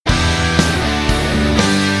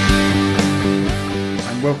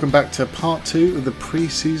and welcome back to part 2 of the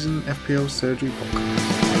pre-season FPL Surgery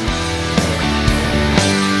podcast.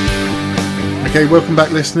 Okay, welcome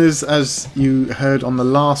back listeners. As you heard on the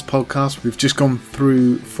last podcast, we've just gone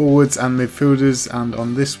through forwards and midfielders, and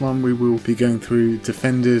on this one we will be going through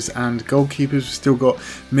defenders and goalkeepers. We've still got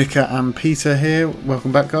Mika and Peter here.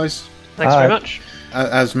 Welcome back, guys. Thanks very much.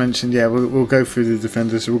 As mentioned, we'll go through the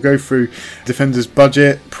defenders. So we'll go through defenders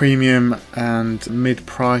budget, premium and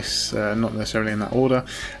mid-price, not necessarily in that order.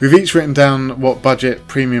 We've each written down what budget,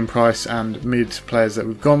 premium price and mid players that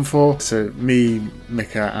we've gone for. So me,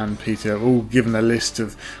 Mika and Peter have all given a list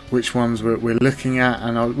of which ones we're looking at,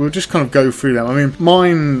 and we'll just kind of go through them. I mean,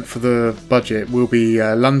 mine for the budget will be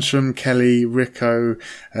Lundstram, Kelly, Rico,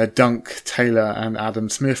 Dunk, Taylor and Adam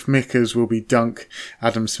Smith. Mika's will be Dunk,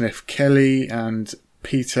 Adam Smith, Kelly, and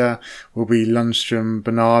Peter will be Lundstram,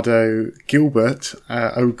 Bernardo, Gilbert,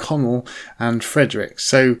 O'Connell and Frederick.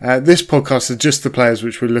 So this podcast is just the players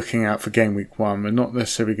which we're looking at for game week 1. We're not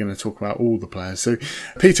necessarily going to talk about all the players. So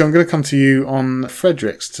Peter, I'm going to come to you on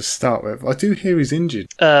Fredericks to start with. I do hear he's injured.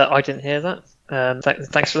 I didn't hear that.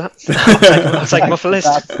 Thanks for that. I'll take him off the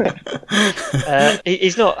list.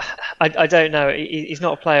 He's not. I don't know. He's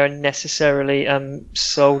not a player I necessarily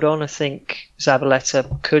sold on. I think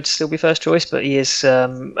Zabaleta could still be first choice, but he is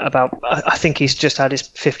I think he's just had his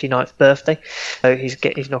 59th birthday, so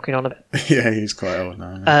he's knocking on a bit. Yeah, he's quite old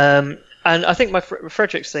now. And I think my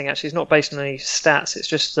Fredericks thing actually is not based on any stats. It's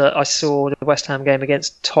just that I saw the West Ham game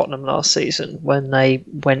against Tottenham last season when they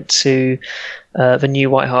went to the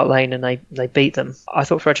new White Hart Lane and they beat them. I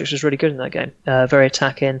thought Fredericks was really good in that game. Very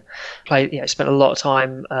attacking. Spent a lot of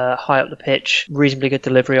time high up the pitch. Reasonably good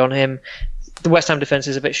delivery on him. The West Ham defence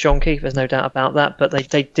is a bit shonky, there's no doubt about that, but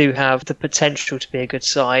they do have the potential to be a good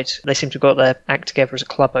side. They seem to have got their act together as a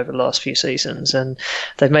club over the last few seasons, and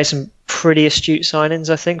they've made some pretty astute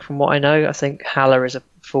signings, I think, from what I know. I think Haller is a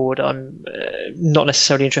forward I'm not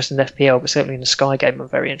necessarily interested in FPL, but certainly in the Sky game I'm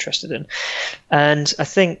very interested in. And I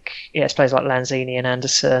think, it's players like Lanzini and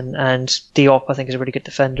Anderson, and Diop I think is a really good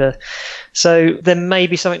defender. So there may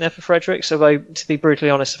be something there for Fredericks, although to be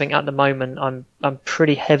brutally honest, I think at the moment I'm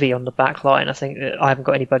pretty heavy on the back line. I think I haven't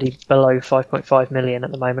got anybody below 5.5 million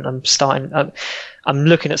at the moment. I'm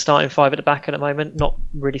looking at starting 5 at the back at the moment, not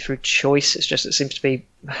really through choice. It's just it seems to be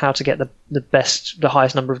how to get the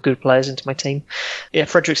highest number of good players into my team. Yeah,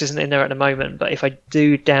 Fredericks isn't in there at the moment, but if I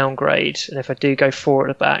do downgrade and if I do go 4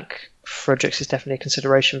 at the back, Fredericks is definitely a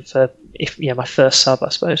consideration for my first sub, I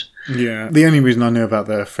suppose. Yeah, the only reason I know about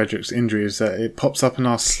the Fredericks injury is that it pops up in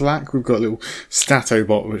our Slack. We've got a little stato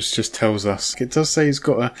bot which just tells us. It does say he's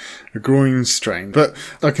got a groin strain, but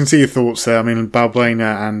I can see your thoughts there. I mean,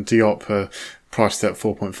 Balbuena and Diop are priced at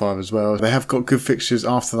 4.5 as well. They have got good fixtures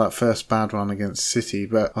after that first bad run against City,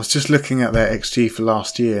 but I was just looking at their XG for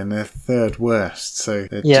last year and they're third worst, so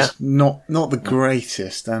they're just not the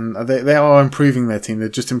greatest, and they are improving their team. They're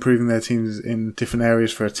just improving their teams in different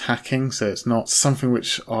areas for attacking, so it's not something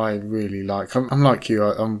which I really like. I'm like you,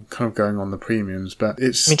 I'm kind of going on the premiums, but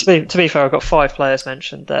it's... I mean, to be fair, I've got 5 players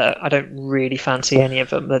mentioned there. I don't really fancy any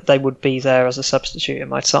of them, but they would be there as a substitute in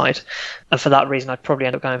my side, and for that reason I'd probably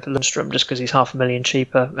end up going for Lundstram just because he's $500,000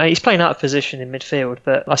 cheaper. He's playing out of position in midfield,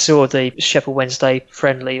 but I saw the Sheffield Wednesday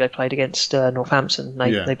friendly they played against Northampton.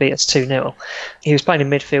 They beat us 2-0. He was playing in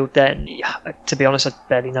midfield then. To be honest, I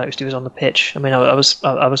barely noticed he was on the pitch. I mean, I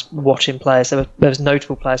was watching players. There was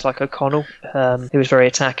notable players like O'Connell, who was very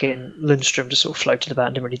attacking. Lundstram just sort of floated about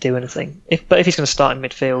and didn't really do anything. But if he's going to start in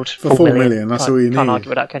midfield for 4 million, that's all you need. Can't argue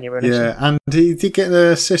with that, can you? Really? Yeah, and he did get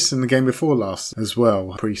the assist in the game before last as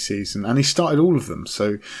well, pre-season, and he started all of them.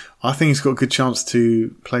 So I think he's got a good chance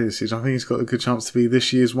to play this season. I think he's got a good chance to be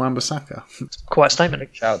this year's Wan-Bissaka. Quite a statement.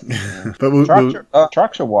 But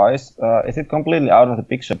structure-wise, is it completely out of the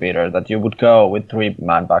picture, Peter, that you would go with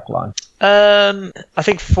 3-man backline? I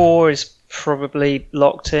think 4 is probably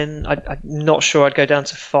locked in. I'm not sure I'd go down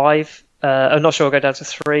to 5. I'm not sure I'll go down to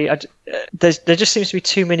 3. There just seems to be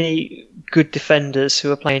too many good defenders who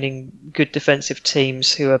are playing in good defensive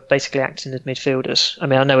teams who are basically acting as midfielders. I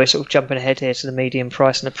mean, I know we're sort of jumping ahead here to the medium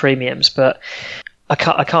price and the premiums, but I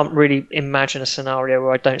can't really imagine a scenario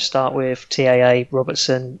where I don't start with TAA,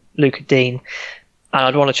 Robertson, Luca Dean. And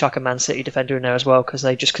I'd want to chuck a Man City defender in there as well because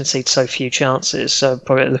they just concede so few chances. So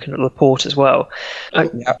probably looking at Laporte as well. I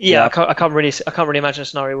can't really imagine a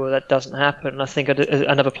scenario where that doesn't happen. I think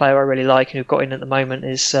another player I really like and who've got in at the moment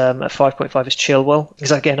is at 5.5 is Chilwell,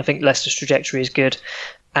 because again I think Leicester's trajectory is good,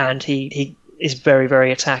 and he is very,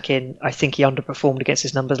 very attacking. I think he underperformed against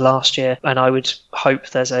his numbers last year, and I would hope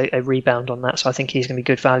there's a rebound on that. So I think he's going to be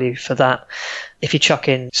good value for that. If you chuck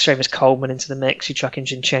in Seamus Coleman into the mix, you chuck in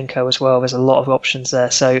Zinchenko as well, there's a lot of options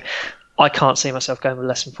there. So I can't see myself going with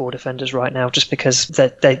less than 4 defenders right now, just because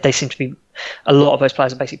they seem to be, a lot of those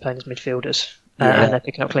players are basically playing as midfielders. And they're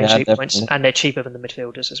picking up clean sheet points, and they're cheaper than the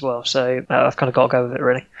midfielders as well. So I've kind of got to go with it,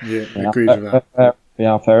 really. Yeah, I agree with that.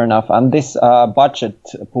 Yeah, fair enough. And this budget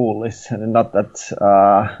pool is not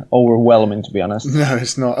that overwhelming, to be honest. No,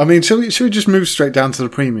 it's not. I mean, should we just move straight down to the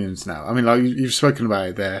premiums now? I mean, like you've spoken about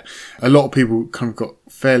it there. A lot of people kind of got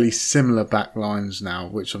fairly similar back lines now,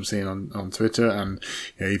 which I'm seeing on Twitter and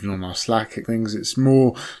even on our Slack things. It's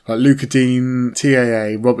more like Lucas Digne,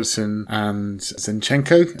 TAA, Robertson and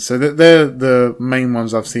Zinchenko. So they're the main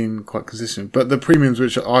ones I've seen quite consistent. But the premiums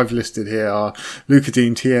which I've listed here are Lucas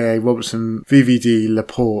Digne, TAA, Robertson, VVD,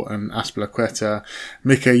 Laporte and Azpilicueta.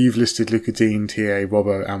 Mika, you've listed Lucas Digne, TAA,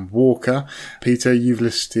 Robbo and Walker. Peter, you've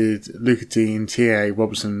listed Lucas Digne, TAA,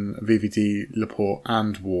 Robertson, VVD, Laporte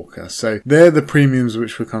and Walker. So they're the premiums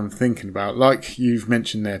which we're kind of thinking about. Like you've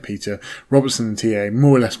mentioned there, Peter, Robertson and TA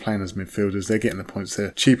more or less playing as midfielders. They're getting the points.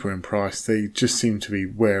 They're cheaper in price. They just seem to be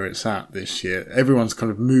where it's at this year. Everyone's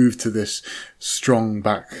kind of moved to this strong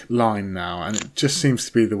back line now, and it just seems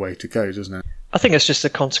to be the way to go, doesn't it? I think it's just a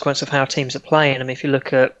consequence of how teams are playing. I mean, if you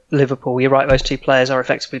look at Liverpool, you're right, those 2 players are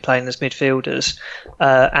effectively playing as midfielders.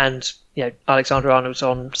 And, Alexander-Arnold's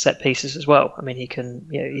on set pieces as well. I mean, he can,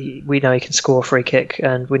 we know he can score a free kick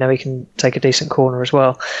and we know he can take a decent corner as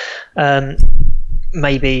well.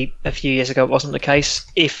 Maybe a few years ago it wasn't the case.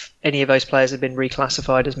 If any of those players had been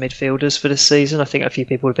reclassified as midfielders for this season, I think a few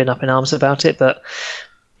people would have been up in arms about it, but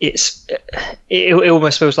it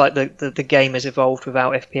almost feels like the game has evolved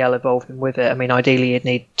without FPL evolving with it. I mean, ideally you'd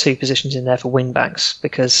need 2 positions in there for wing backs,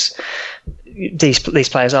 because these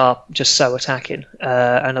players are just so attacking,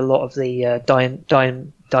 and a lot of the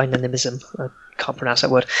dynamism, I can't pronounce that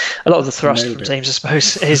word, a lot of the thrust from teams, I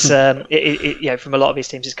suppose, is from a lot of these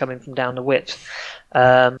teams is coming from down the width.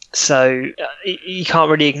 So you can't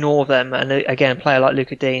really ignore them. And again, a player like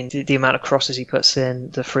Lucas Digne, the amount of crosses he puts in,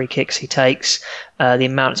 the free kicks he takes, the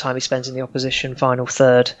amount of time he spends in the opposition final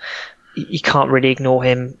third, you can't really ignore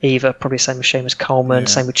him either. Probably the same with Seamus Coleman,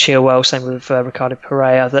 same with Chilwell, same with Ricardo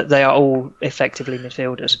Pereira. That they are all effectively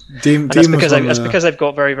midfielders. That's because they've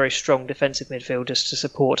got very, very strong defensive midfielders to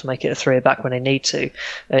support to make it a 3 back when they need to.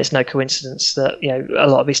 It's no coincidence that a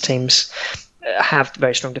lot of these teams have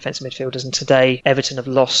very strong defensive midfielders, and today Everton have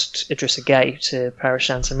lost Idrissa Gueye to Paris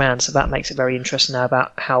Saint-Germain, so that makes it very interesting now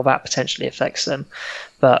about how that potentially affects them.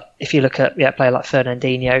 But if you look at a player like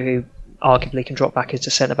Fernandinho, who arguably can drop back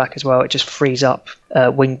into centre back as well, it just frees up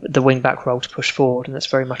the wing back role to push forward, and that's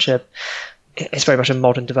very much a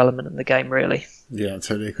modern development in the game, really. Yeah, I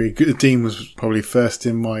totally agree. Dean was probably first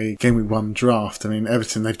in my Game Week 1 draft. I mean,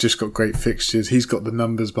 Everton, they've just got great fixtures. He's got the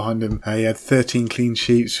numbers behind him. He had 13 clean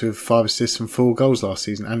sheets with 5 assists and 4 goals last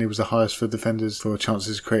season, and he was the highest for defenders for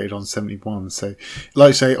chances created on 71. So, like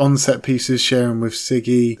I say, on set pieces, sharing with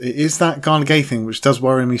Siggy. It is that Gana Gueye thing, which does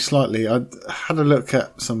worry me slightly. I had a look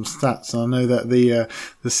at some stats, and I know that the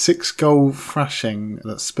 6-goal thrashing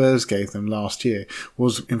that Spurs gave them last year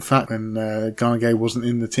was, in fact, when Gana Gueye wasn't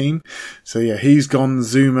in the team. So, yeah, he's gone.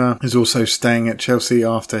 Zuma is also staying at Chelsea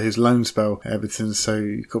after his loan spell at Everton, so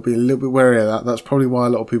you've got to be a little bit wary of that. That's probably why a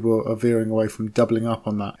lot of people are veering away from doubling up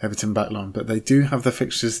on that Everton backline, but they do have the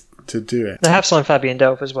fixtures to do it. They have signed Fabian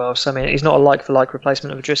Delph as well, so I mean, he's not a like-for-like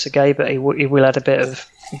replacement of Idrissa Gueye, but he will add a bit of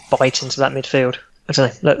bite into that midfield. I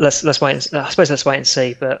don't know. Let's wait. I suppose let's wait and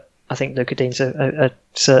see, but I think Lucas Digne's a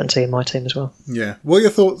certainty in my team as well. Yeah. What are your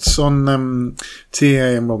thoughts on TA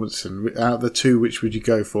and Robertson? Out of the 2, which would you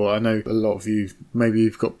go for? I know a lot of you, maybe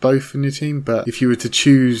you've got both in your team, but if you were to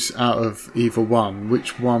choose out of either one,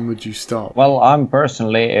 which one would you start? Well, I'm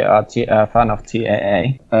personally a fan of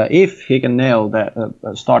TAA. If he can nail the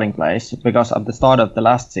starting place, because at the start of the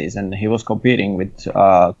last season, he was competing with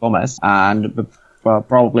Gomez, and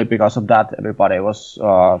probably because of that, everybody was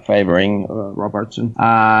favouring Robertson.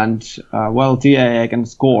 And, TAA can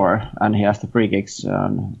score, and he has the free kicks,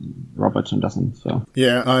 and Robertson doesn't. So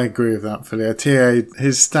yeah, I agree with that, Philly. TAA,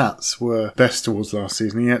 his stats were best towards last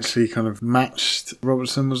season. He actually kind of matched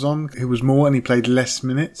Robertson was on. He was more, and he played less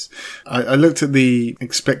minutes. I looked at the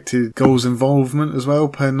expected goals involvement as well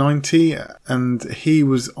per 90, and he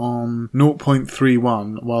was on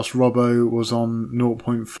 0.31, whilst Robbo was on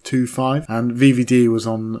 0.25, and VVD was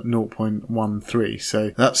on 0.13.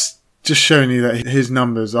 So that's just showing you that his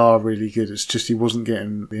numbers are really good. It's just he wasn't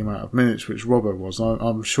getting the amount of minutes which Robbo was.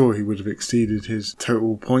 I'm sure he would have exceeded his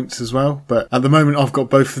total points as well. But at the moment, I've got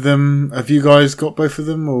both of them. Have you guys got both of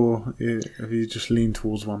them, or have you just leaned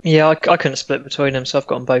towards one? Yeah, I couldn't split between them, so I've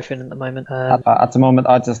got them both in at the moment. At the moment,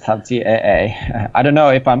 I just have TAA. I don't know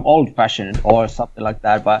if I'm old-fashioned or something like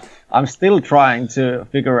that, but I'm still trying to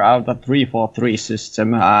figure out the 3-4-3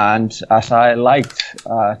 system. And as I liked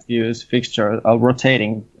to use fixture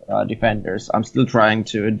rotating defenders, I'm still trying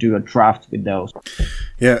to do a draft with those.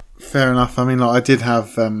 Yeah, fair enough. I mean, like, I did have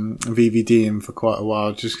VVD in for quite a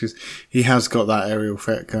while just because he has got that aerial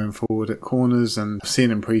threat going forward at corners, and I've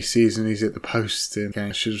seen him pre-season, he's at the post and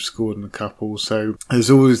again, should have scored in a couple, so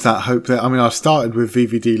there's always that hope there. I mean, I started with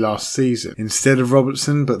VVD last season instead of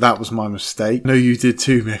Robertson, but that was my mistake. I know you did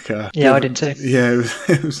too, Mika. Yeah, I did too. Yeah,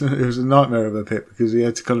 it was a nightmare of a pick because we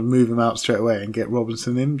had to kind of move him out straight away and get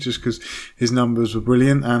Robertson in just because his numbers were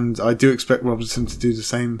brilliant, and I do expect Robertson to do the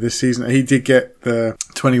same this season. He did get the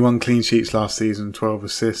 21 clean sheets last season, 12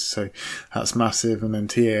 assists, so that's massive. And then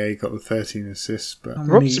TAA got the 13 assists. But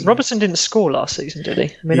Robertson didn't score last season, did he?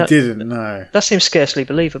 I mean, he didn't, no. That seems scarcely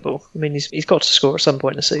believable. I mean, he's got to score at some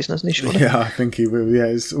point in the season, hasn't he? Surely? Yeah, I think he will. Yeah,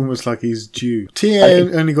 it's almost like he's due.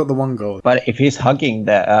 TAA only got the one goal. But if he's hugging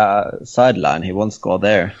the sideline, he won't score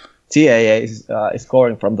there. TAA is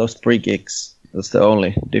scoring from those free kicks. That's the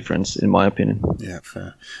only difference, in my opinion. Yeah,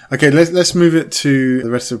 fair. Okay, let's move it to the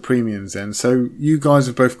rest of the premiums then. So you guys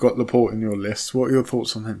have both got Laporte in your list. What are your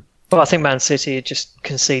thoughts on him? Well, I think Man City just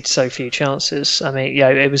concede so few chances. I mean,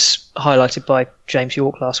 it was highlighted by James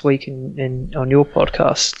York last week on your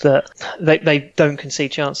podcast that they don't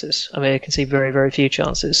concede chances. I mean, they concede very, very few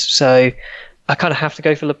chances. So I kind of have to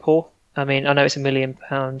go for Laporte. I mean, I know it's £1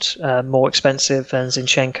 million more expensive than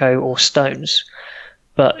Zinchenko or Stones,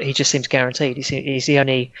 but he just seems guaranteed. He's the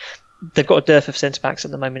only. They've got a dearth of centre-backs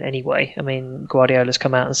at the moment anyway. I mean, Guardiola's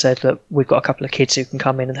come out and said, look, we've got a couple of kids who can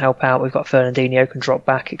come in and help out. We've got Fernandinho who can drop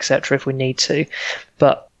back, etc. if we need to.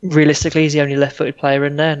 But realistically, he's the only left-footed player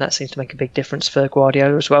in there, and that seems to make a big difference for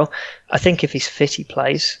Guardiola as well. I think if he's fit, he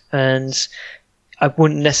plays. And I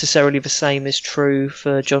wouldn't necessarily the same is true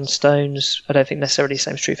for John Stones. I don't think necessarily the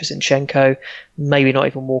same is true for Zinchenko. Maybe not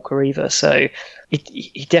even Walker either. So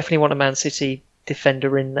you definitely want a Man City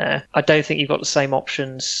defender in there. I don't think you've got the same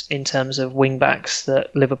options in terms of wing backs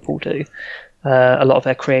that Liverpool do. A lot of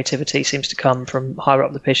their creativity seems to come from higher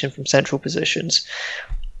up the pitch and from central positions.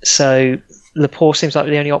 So Laporte seems like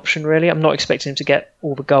the only option, really. I'm not expecting him to get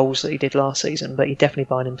all the goals that he did last season, but you're definitely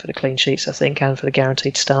buying him for the clean sheets, I think, and for the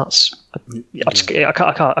guaranteed starts. I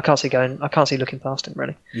can't see looking past him,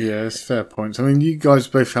 really. Yeah, it's fair points. I mean, you guys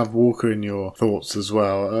both have Walker in your thoughts as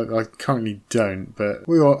well. I currently don't, but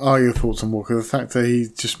what are your thoughts on Walker? The fact that he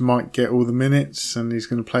just might get all the minutes and he's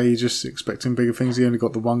going to play, you just expecting bigger things. He only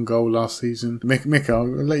got the one goal last season. Mick, I'll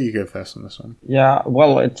let you go first on this one. Yeah,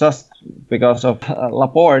 well, it's just because of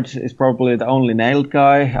Laporte is probably the only nailed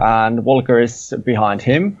guy, and Walker is behind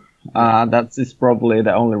him. That is probably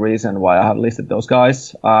the only reason why I have listed those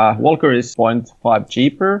guys. Walker is 0.5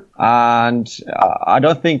 cheaper, and I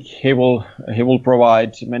don't think he will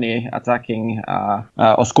provide many attacking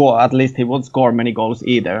or score. At least he won't score many goals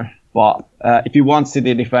either. But if you want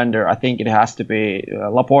City defender, I think it has to be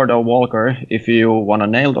Laporte or Walker. If you want a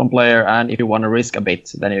nailed-on player, and if you want to risk a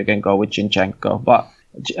bit, then you can go with Zinchenko. But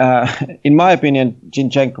in my opinion,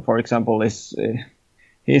 Zinchenko, for example, is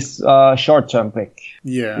his short-term pick.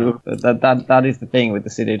 Yeah, that is the thing with the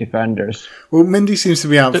City defenders. Well, Mendy seems to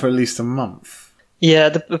be out for at least a month. Yeah,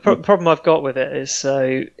 the problem I've got with it is,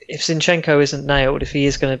 so if Zinchenko isn't nailed, if it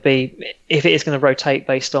is going to rotate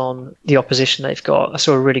based on the opposition they've got. I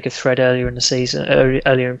saw a really good thread earlier in the season,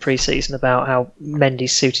 earlier in pre-season, about how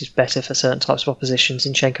Mendy's suited better for certain types of oppositions,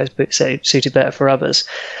 Zinchenko's suited better for others.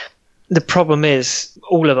 The problem is,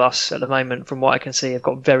 all of us at the moment, from what I can see, have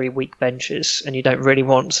got very weak benches, and you don't really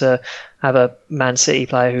want to have a Man City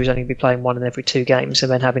player who's only going to be playing one in every 2 games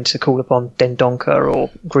and then having to call upon Dendoncker or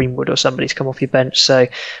Greenwood or somebody to come off your bench. So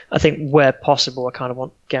I think where possible, I kind of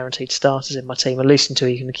want guaranteed starters in my team, at least until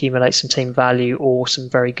you can accumulate some team value or some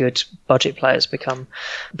very good budget players become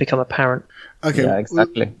apparent. Okay, yeah,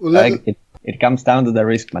 exactly. Well, it comes down to the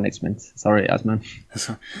risk management. Sorry, Asman.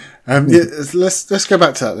 Let's go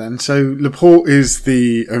back to that then. So Laporte is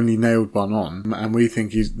the only nailed one on, and we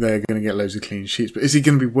think they're going to get loads of clean sheets. But is he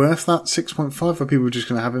going to be worth that 6.5? Are people just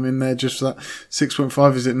going to have him in there just for that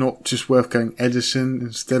 6.5? Is it not just worth going Edison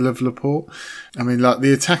instead of Laporte? I mean, like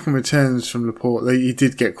the attacking returns from Laporte, he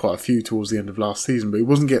did get quite a few towards the end of last season, but he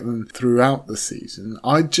wasn't getting them throughout the season.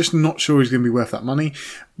 I'm just not sure he's going to be worth that money.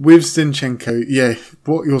 With Zinchenko, yeah,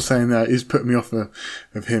 what you're saying there is putting me off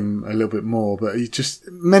of him a little bit more. But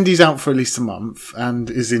Mendy's out for at least a month and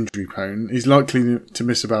is injury prone. He's likely to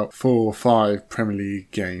miss about 4 or 5 Premier League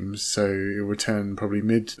games, so he'll return probably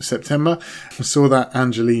mid-September. I saw that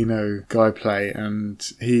Angelino guy play, and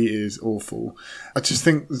he is awful. I just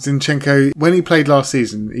think Zinchenko, when he played last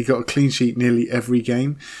season, he got a clean sheet nearly every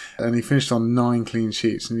game, and he finished on 9 clean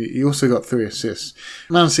sheets, and he also got 3 assists.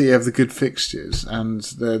 Man City have the good fixtures, and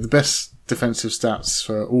they're the best defensive stats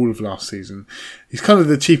for all of last season. He's kind of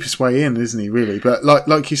the cheapest way in, isn't he, really? But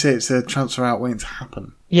like you say, it's a transfer out waiting to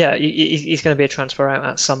happen. Yeah, he's going to be a transfer out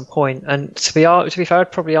at some point. And to be fair,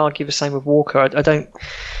 I'd probably argue the same with Walker.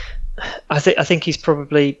 I think he's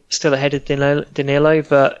probably still ahead of Danilo,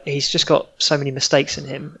 but he's just got so many mistakes in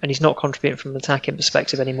him, and he's not contributing from an attacking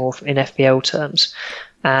perspective anymore in FPL terms.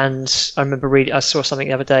 And I remember I saw something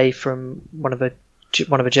the other day from one of the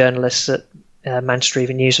journalists at Manchester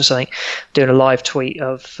Evening News or something, doing a live tweet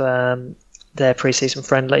of their pre-season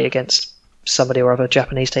friendly against somebody or other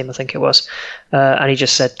Japanese team, I think it was, and he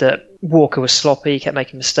just said that Walker was sloppy, he kept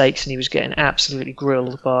making mistakes, and he was getting absolutely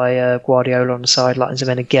grilled by Guardiola on the sidelines. And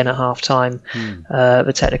then again at half time,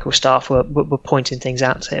 the technical staff were pointing things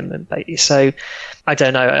out to him. And so I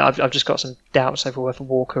don't know, I've just got some doubts over whether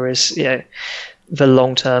Walker is the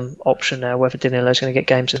long-term option now, whether Danilo's going to get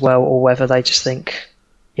games as well, or whether they just think,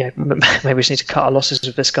 maybe we just need to cut our losses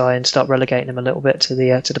with this guy and start relegating him a little bit to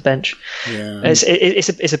the bench. Yeah,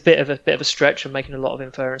 it's a bit of a stretch and making a lot of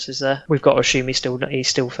inferences there. We've got to assume he's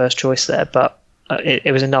still first choice there, but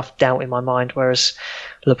it was enough doubt in my mind. Whereas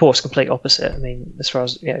Laporte's complete opposite. I mean, as far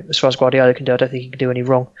as Guardiola can do, I don't think he can do any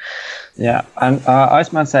wrong. Yeah, and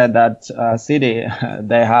Iceman said that City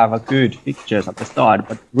they have a good fixtures at the start,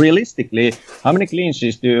 but realistically, how many clean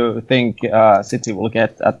sheets do you think City will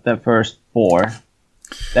get at the first 4?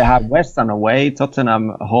 They have West Ham away, Tottenham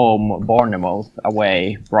home, Bournemouth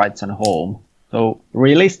away, Brighton home. So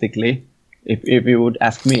realistically, if you would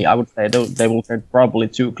ask me, I would say they will get probably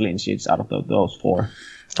 2 clean sheets out of those 4.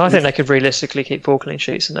 I think they could realistically keep 4 clean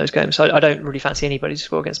sheets in those games. I don't really fancy anybody to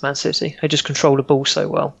score against Man City. They just control the ball so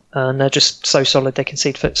well, and they're just so solid. They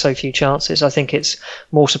concede so few chances. I think it's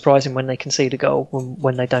more surprising when they concede a goal than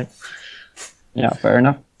when they don't. Yeah, fair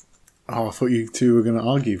enough. Oh, I thought you two were going to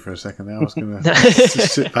argue for a second there. I was going to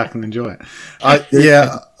just sit back and enjoy it. I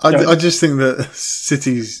just think that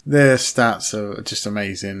their stats are just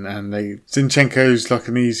amazing, and Zinchenko's like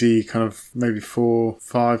an easy kind of maybe 4,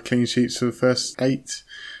 5 clean sheets for the first 8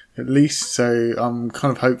 at least, so I'm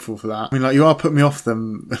kind of hopeful for that. I mean, like, you are putting me off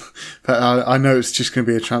them, but I know it's just going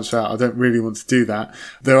to be a transfer out. I don't really want to do that.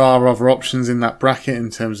 There are other options in that bracket in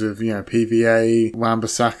terms of, PVA,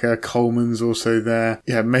 Wan-Bissaka, Coleman's also there.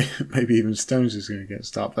 Yeah, maybe even Stones is going to get a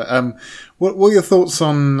start. But what are your thoughts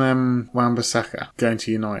on Wan-Bissaka going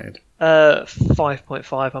to United?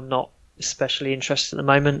 5.5, I'm not especially interested at the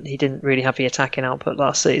moment. He didn't really have the attacking output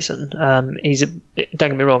last season. Don't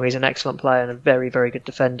get me wrong, he's an excellent player and a very, very good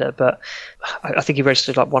defender, but I think he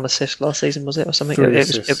registered like 1 assist last season, was it, or something? 3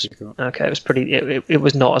 assists. Okay, it was pretty. It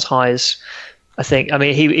was not as high as I think. I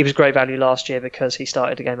mean, he was great value last year because he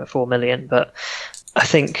started the game at 4 million, but I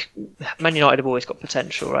think Man United have always got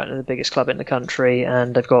potential, right? They're the biggest club in the country,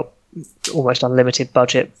 and they've got almost unlimited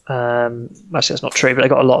budget. Actually, that's not true, but they've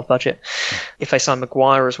got a lot of budget. If they sign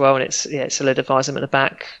Maguire as well, and it solidifies them at the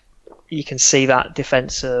back, you can see that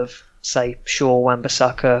defence of, say, Shaw,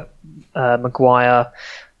 Wan-Bissaka, Maguire,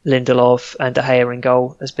 Lindelof, and De Gea in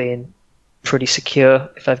goal as being pretty secure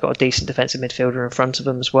if they've got a decent defensive midfielder in front of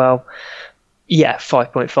them as well. Yeah,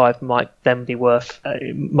 5.5 might then be worth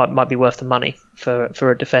might be worth the money for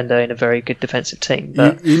a defender in a very good defensive team.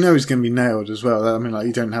 But you know he's going to be nailed as well. I mean, like,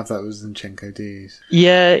 you don't have that with Zinchenko, do you?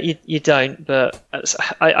 Yeah, you don't. But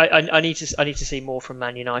I need to see more from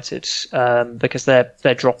Man United because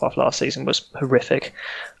their drop off last season was horrific.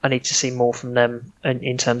 I need to see more from them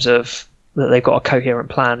in terms of that they've got a coherent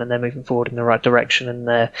plan and they're moving forward in the right direction. And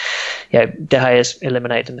De Gea's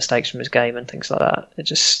eliminated the mistakes from his game and things like that.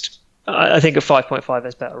 I think a 5.5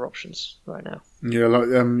 has better options right now. Yeah, like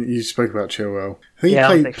you spoke about Chilwell. I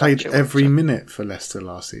think he played every minute for Leicester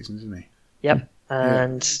last season, didn't he? Yep.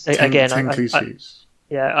 And again, 10 clean sheets.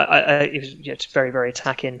 He was just very, very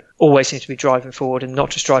attacking. Always seems to be driving forward and not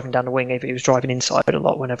just driving down the wing either. He was driving inside a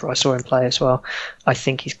lot whenever I saw him play as well. I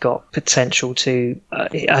think he's got potential to... I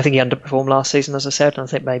think he underperformed last season, as I said, and I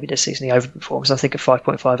think maybe this season he overperforms. I think at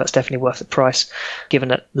 5.5 that's definitely worth the price, given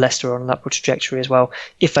that Leicester are on an upward trajectory as well.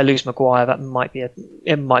 If they lose Maguire, that might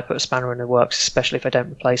put a spanner in the works, especially if they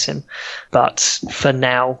don't replace him. But for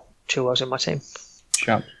now, Chilwell's in my team.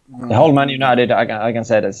 Sure. The whole Man United, I can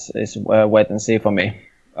say, is wait and see for me.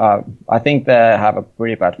 I think they have a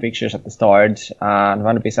pretty bad fixtures at the start, and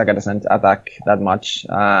Van Bissaka doesn't attack that much,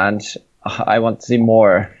 and I want to see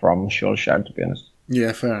more from Solskjaer, to be honest.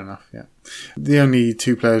 Yeah, fair enough. Yeah, the only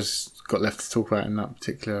two players got left to talk about in that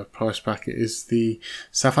particular price bracket is the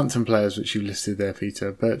Southampton players, which you listed there,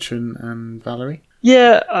 Peter: Bertrand and Valerie.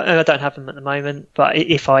 Yeah, I don't have them at the moment, but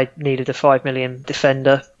if I needed a 5 million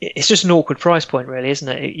defender, it's just an awkward price point, really, isn't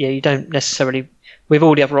it? Yeah, you don't necessarily, with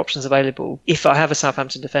all the other options available. If I have a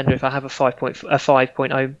Southampton defender, if I have a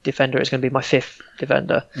 5.0 defender, it's going to be my fifth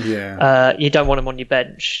defender. Yeah. You don't want them on your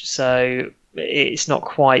bench, so it's not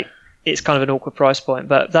quite. It's kind of an awkward price point.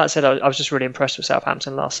 But that said, I was just really impressed with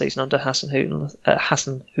Southampton last season under Hassan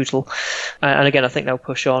Hüttl. And again, I think they'll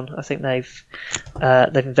push on. I think they've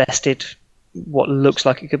invested what looks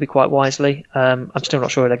like it could be quite wisely. I'm still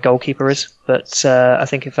not sure who their goalkeeper is, but I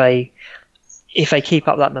think if they keep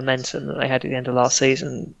up that momentum that they had at the end of last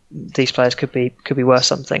season, these players could be worth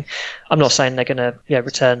something. I'm not saying they're going to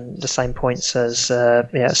return the same points as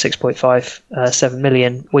 6.5, 7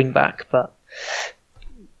 million wing back, but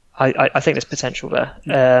I think there's potential there.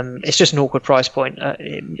 It's just an awkward price point.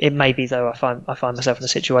 It may be, though, I find myself in a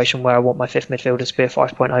situation where I want my fifth midfielder to be a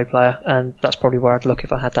 5.0 player, and that's probably where I'd look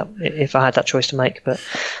if I had that choice to make. But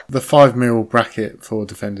the 5 mil bracket for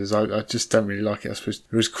defenders, I just don't really like it. I suppose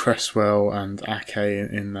there was Cresswell and Ake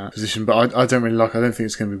in that position, but I don't really like it. I don't think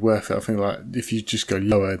it's going to be worth it. I think like if you just go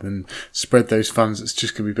lower, then spread those funds, it's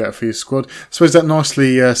just going to be better for your squad. I suppose that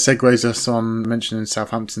nicely segues us on mentioning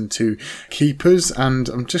Southampton to keepers, and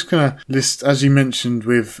I'm just going to list, as you mentioned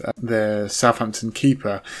with their Southampton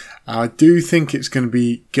keeper, I do think it's going to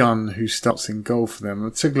be Gunn who starts in goal for them. I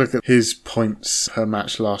took a look at his points per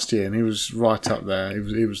match last year, and he was right up there.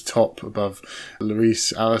 He was top above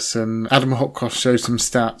Lloris, Alisson. Adam Hopcroft shows some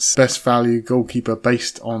stats. Best value goalkeeper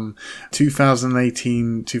based on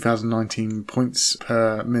 2018-2019 points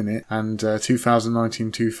per minute and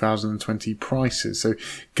 2019-2020 prices. So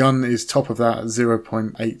Gunn is top of that at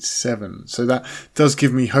 0.87. So that does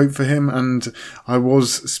give me hope for him, and I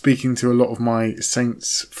was speaking to a lot of my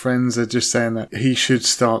Saints friends. Are just saying that he should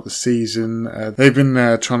start the season. They've been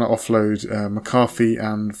trying to offload McCarthy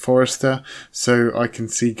and Forrester, so I can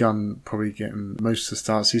see Gunn probably getting most of the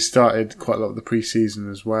starts. He started quite a lot of the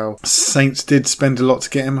pre-season as well. Saints did spend a lot to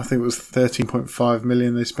get him. I think it was 13.5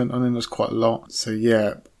 million they spent on him. That's quite a lot. So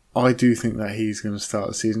yeah, I do think that he's going to start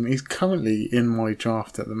the season. He's currently in my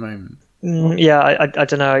draft at the moment. Yeah, I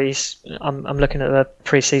don't know. I'm looking at the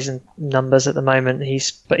pre-season numbers at the moment.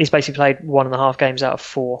 He's basically played 1.5 games out of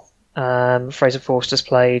 4. Fraser Forster's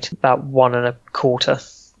played about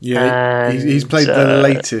 1.25. Yeah, he's played the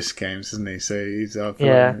latest games, hasn't he? So he's going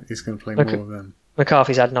to play more of them.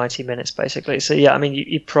 McCarthy's had 90 minutes basically. So yeah, I mean,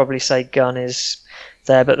 you'd probably say Gunn is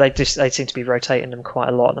there, but they seem to be rotating them quite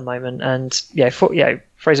a lot at the moment. And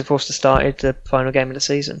Fraser Forster started the final game of the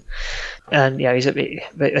season, and they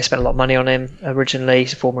spent a lot of money on him originally.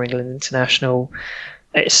 He's a former England international.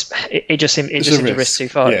 It just seemed a risk too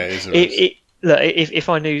far. Yeah, it's a risk. Look, if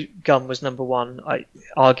I knew Gunn was number one, I'd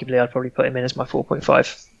probably put him in as my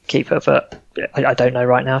 4.5 keeper, but I don't know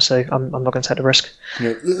right now, so I'm not going to take the risk.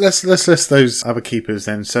 Yeah, let's list those other keepers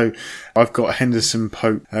then. So I've got Henderson,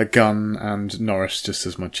 Pope, Gunn and Norris just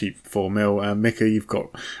as my cheap 4 mil. Mika, you've got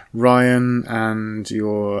Ryan and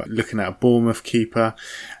you're looking at a Bournemouth keeper.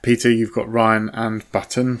 Peter, you've got Ryan and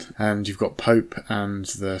Button, and you've got Pope and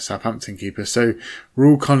the Southampton keeper. So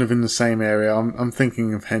we're all kind of in the same area. I'm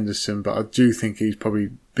thinking of Henderson, but I do think he's probably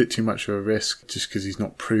bit too much of a risk just because he's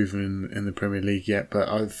not proven in the Premier League yet, but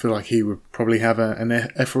I feel like he would probably have an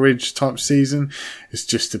Etheridge type season. It's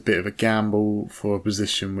just a bit of a gamble for a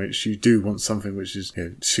position which you do want something which is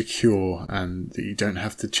secure and that you don't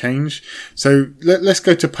have to change. So let's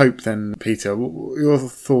go to Pope then, Peter. What are your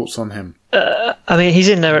thoughts on him? I mean, he's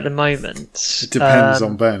in there at the moment. It depends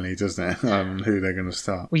on Burnley, doesn't it? Who they're going to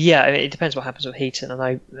start. Well, yeah, I mean, it depends what happens with Heaton. I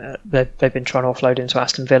know they've been trying to offload him to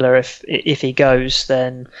Aston Villa. If he goes,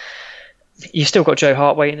 then you've still got Joe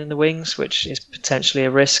Hart waiting in the wings, which is potentially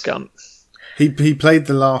a risk. He played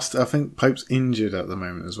the last. I think Pope's injured at the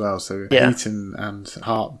moment as well. So Heaton and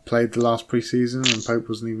Hart played the last pre-season, and Pope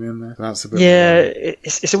wasn't even in there. So that's a bit. Yeah,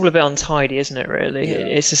 it's all a bit untidy, isn't it? Really,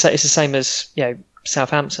 it's the same as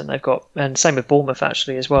Southampton. They've got, and same with Bournemouth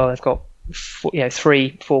actually as well. They've got 3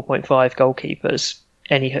 4.5 goalkeepers.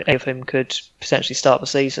 Any of whom could potentially start the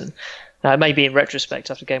season. Now, maybe in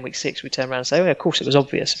retrospect, after game week 6, we turn around and say, of course it was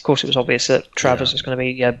obvious. Of course it was obvious that Travers was going to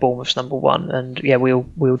be Bournemouth's number one. And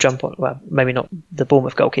we'll jump on, well, maybe not the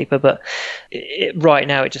Bournemouth goalkeeper, but right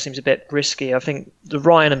now it just seems a bit risky. I think the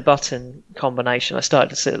Ryan and Button combination, I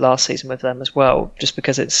started to see it last season with them as well, just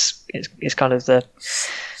because it's kind of the...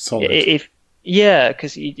 Solid. Yeah,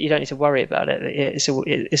 because you don't need to worry about it.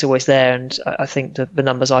 It's always there, and I think the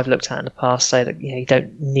numbers I've looked at in the past say that you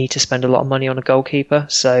don't need to spend a lot of money on a goalkeeper.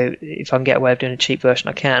 So if I can get away with doing a cheap version,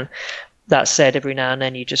 I can. That said, every now and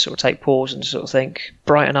then you just sort of take pause and sort of think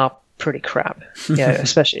Brighton are pretty crap,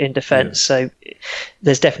 especially in defence. So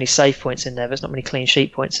there's definitely save points in there. There's not many clean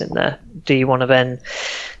sheet points in there. Do you want to then,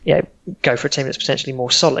 go for a team that's potentially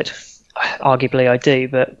more solid? Arguably, I do,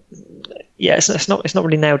 but yeah, it's not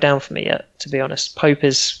really nailed down for me yet, to be honest. Pope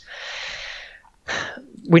is.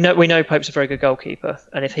 We know Pope's a very good goalkeeper,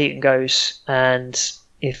 and if Heaton goes and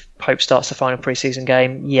if Pope starts the final pre-season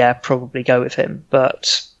game, probably go with him.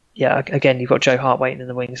 But again, you've got Joe Hart waiting in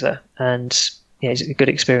the wings there, and he's a good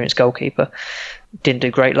experienced goalkeeper. Didn't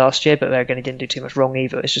do great last year, but there again, he didn't do too much wrong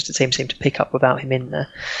either. It's just the team seemed to pick up without him in there.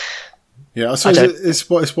 Yeah, I suppose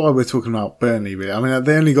it's why we're talking about Burnley, really. I mean,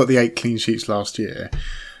 they only got the 8 clean sheets last year,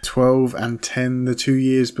 12 and 10 the 2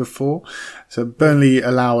 years before. So Burnley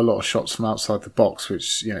allow a lot of shots from outside the box,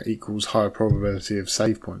 which equals higher probability of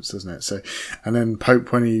save points, doesn't it? So, and then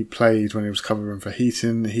Pope, when he was covering for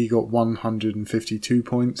Heaton, he got 152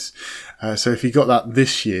 points. So if he got that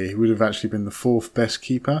this year, he would have actually been the 4th best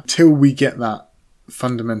keeper. Till we get that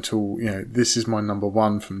fundamental, this is my number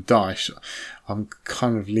 1 from Dyche, I'm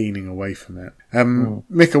kind of leaning away from it.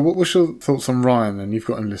 Mika, what was your thoughts on Ryan then? You've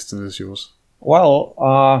got him listed as yours. Well,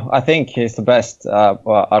 I think he's the best out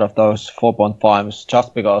of those 4.5s,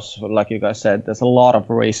 just because, like you guys said, there's a lot of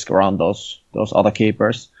risk around those other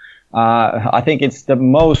keepers. I think it's the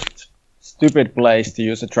most stupid place to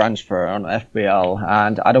use a transfer on FPL,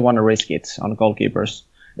 and I don't want to risk it on goalkeepers.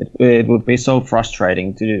 It would be so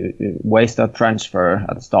frustrating to waste a transfer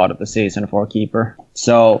at the start of the season for a keeper.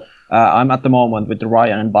 So I'm at the moment with the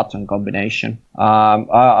Ryan and Button combination.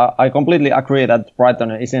 I completely agree that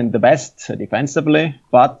Brighton isn't the best defensively,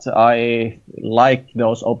 but I like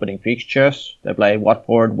those opening fixtures. They play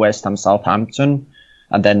Watford, West Ham, Southampton,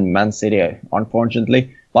 and then Man City,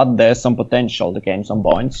 unfortunately. But there's some potential to gain some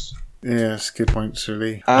points. Yeah, it's good points,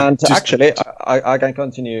 really. And actually, I can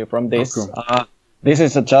continue from this. Oh, cool. This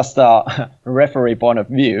is just a referee point of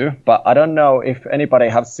view, but I don't know if anybody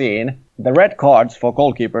have seen the red cards for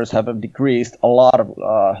goalkeepers have decreased a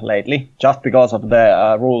lot lately, just because of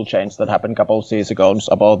the rule change that happened a couple of seasons ago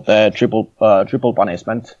about the triple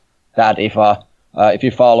punishment. That if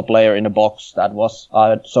you foul a player in a box that was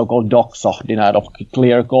so-called doxo, denied of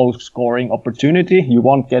clear goal scoring opportunity, you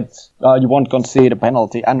won't concede a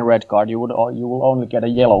penalty and a red card. You will only get a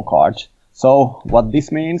yellow card. So what this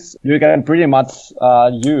means, you can pretty much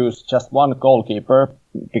use just one goalkeeper,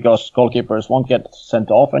 because goalkeepers won't get sent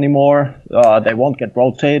off anymore, they won't get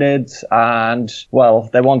rotated, and, well,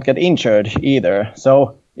 they won't get injured either.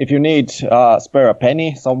 So if you need spare a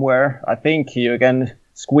penny somewhere, I think you can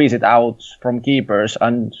squeeze it out from keepers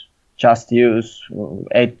and just use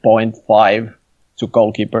 8.5 to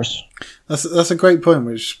goalkeepers. That's a great point,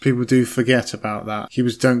 which people do forget about that.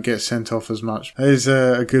 Keepers don't get sent off as much. That is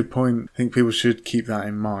a good point. I think people should keep that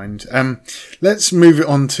in mind. Let's move it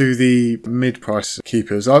on to the mid-price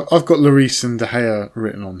keepers. I've got Lloris and De Gea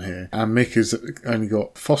written on here, and Mick has only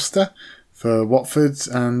got Foster for Watford,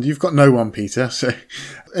 and you've got no one, Peter. So,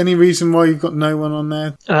 any reason why you've got no one on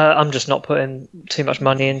there? I'm just not putting too much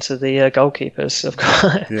money into the goalkeepers.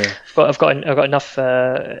 I've got enough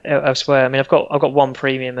elsewhere. I mean, I've got one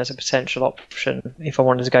premium as a potential option if I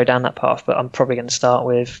wanted to go down that path, but I'm probably going to start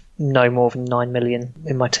with no more than 9 million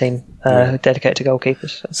in my team dedicated to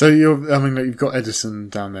goalkeepers. So you've got Edison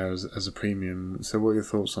down there as a premium. So what are your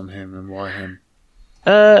thoughts on him and why him?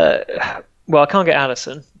 Well, I can't get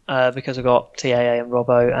Alisson because I've got TAA and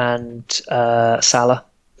Robbo and Salah.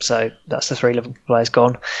 So that's the 3 Liverpool players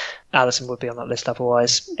gone. Alisson would be on that list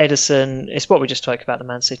otherwise. Edison, it's what we just spoke about, the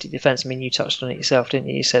Man City defence. I mean, you touched on it yourself, didn't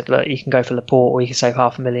you? You said, look, you can go for Laporte or you can save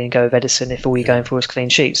 $500,000 and go with Edison if all you're going for is clean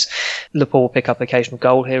sheets. Laporte will pick up occasional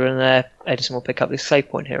goal here and there. Edison will pick up this save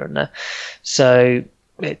point here and there. So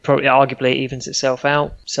it probably arguably evens itself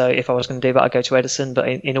out. So if I was going to do that, I'd go to Edison. But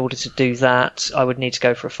in order to do that, I would need to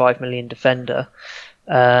go for a 5 million defender.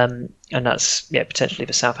 And that's potentially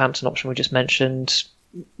the Southampton option we just mentioned.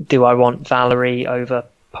 Do I want Valerie over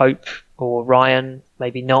Pope or Ryan?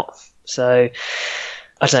 Maybe not. So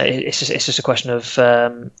I don't know. It's just a question of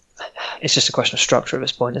structure at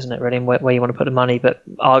this point, isn't it? Really, and where you want to put the money. But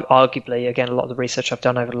arguably, again, a lot of the research I've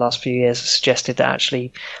done over the last few years has suggested that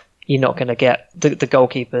actually you're not going to get the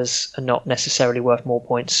goalkeepers are not necessarily worth more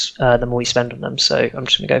points the more you spend on them. So I'm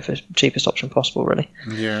just going to go for the cheapest option possible, really.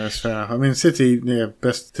 Yeah, that's fair. I mean, City,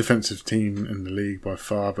 best defensive team in the league by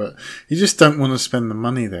far, but you just don't want to spend the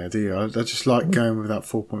money there, do you? I just like going with that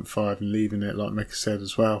 4.5 and leaving it, like Mika said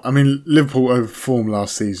as well. I mean, Liverpool overperformed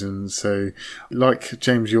last season, so like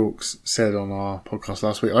James Yorks said on our podcast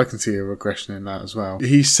last week, I can see a regression in that as well.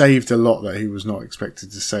 He saved a lot that he was not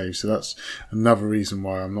expected to save, so that's another reason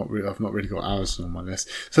why I've not really got Alisson on my list.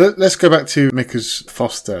 So let's go back to Mika's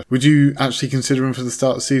Foster. Would you actually consider him for the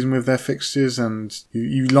start of the season with their fixtures? And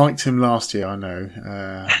you liked him last year, I know.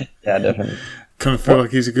 Yeah, definitely. Kind of feel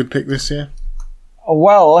like he's a good pick this year?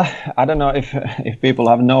 Well, I don't know if people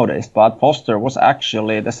have noticed, but Foster was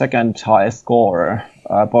actually the second highest scorer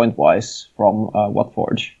point-wise from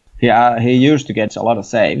Watford. He used to get a lot of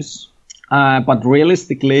saves, but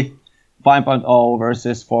realistically, 5.0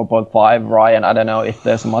 versus 4.5, Ryan, I don't know if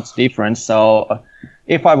there's much difference. So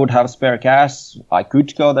if I would have spare cash, I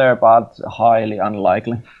could go there, but highly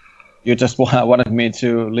unlikely. You just wanted me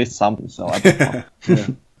to list something, so I don't know. Yeah.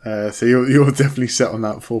 So you're definitely set on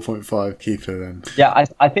that 4.5 keeper then. Yeah,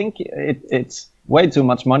 I think it's way too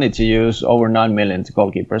much money to use over 9 million to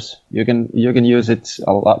goalkeepers. You can use it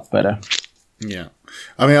a lot better. Yeah.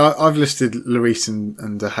 I mean, I've listed Lloris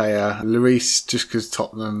and De Gea. Lloris, just because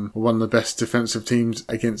Tottenham were one of the best defensive teams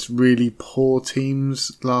against really poor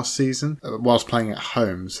teams last season, whilst playing at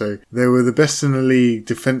home. So they were the best in the league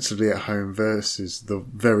defensively at home versus the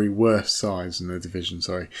very worst sides in the division.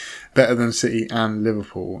 Better than City and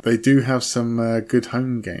Liverpool. They do have some good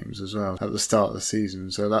home games as well at the start of the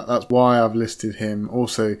season. So that's why I've listed him.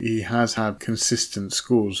 Also, he has had consistent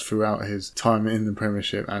scores throughout his time in the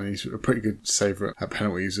Premiership, and he's a pretty good saver at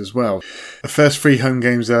penalties as well. The first 3 home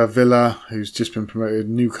games are Villa, who's just been promoted,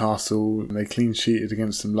 Newcastle, and they clean sheeted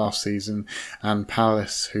against them last season, and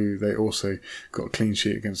Palace, who they also got a clean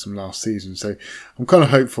sheet against them last season. So I'm kind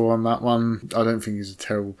of hopeful on that one. I don't think he's a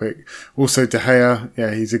terrible pick. Also De Gea,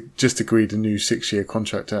 he's just agreed a new 6-year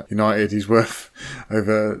contract at United. He's worth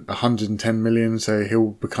over 110 million, so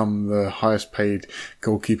he'll become the highest paid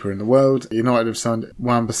goalkeeper in the world. United have signed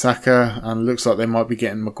Wan-Bissaka, and looks like they might be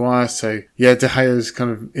getting Maguire. So De Gea is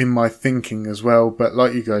kind of in my thinking as well, but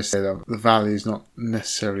like you guys said, the value is not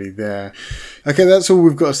necessarily there. Okay, that's all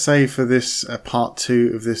we've got to say for this part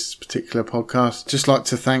 2 of this particular podcast. Just like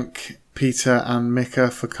to thank Peter and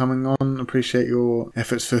Mika for coming on. Appreciate your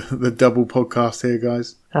efforts for the double podcast here,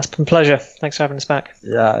 guys. That's been a pleasure. Thanks for having us back.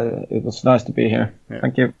 Yeah, it was nice to be here. Yeah.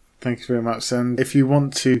 Thank you. Thank you very much. And if you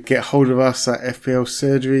want to get hold of us at FPL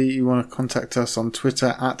Surgery, you want to contact us on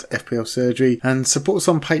Twitter at FPL Surgery, and support us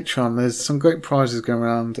on Patreon. There's some great prizes going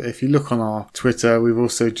around. If you look on our Twitter, we've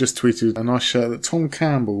also just tweeted a nice shirt that Tom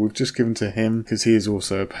Campbell, we've just given to him because he is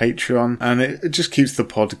also a Patreon, and it just keeps the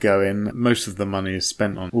pod going. Most of the money is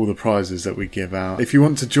spent on all the prizes that we give out. If you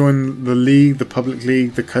want to join the league, the public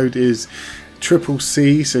league, the code is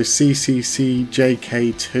CCC, so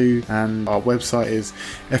CCCJK2, and our website is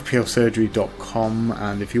fplsurgery.com,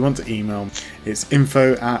 and if you want to email, it's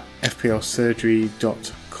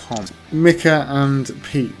info@fplsurgery.com. Mika and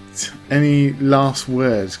Pete, any last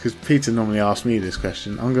words? Because Peter normally asks me this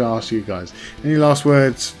question. I'm going to ask you guys. Any last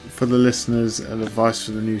words for the listeners and advice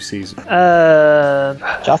for the new season?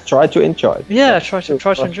 Just try to enjoy it. Yeah, try to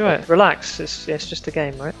enjoy it. Relax. It's just a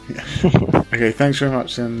game, right? Yeah. Okay, thanks very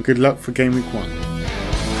much, and good luck for game week 1.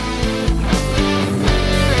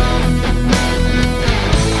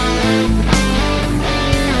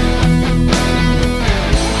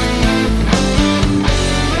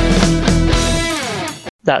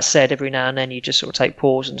 That said, every now and then you just sort of take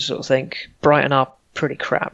pause and sort of think, Brighton are pretty crap.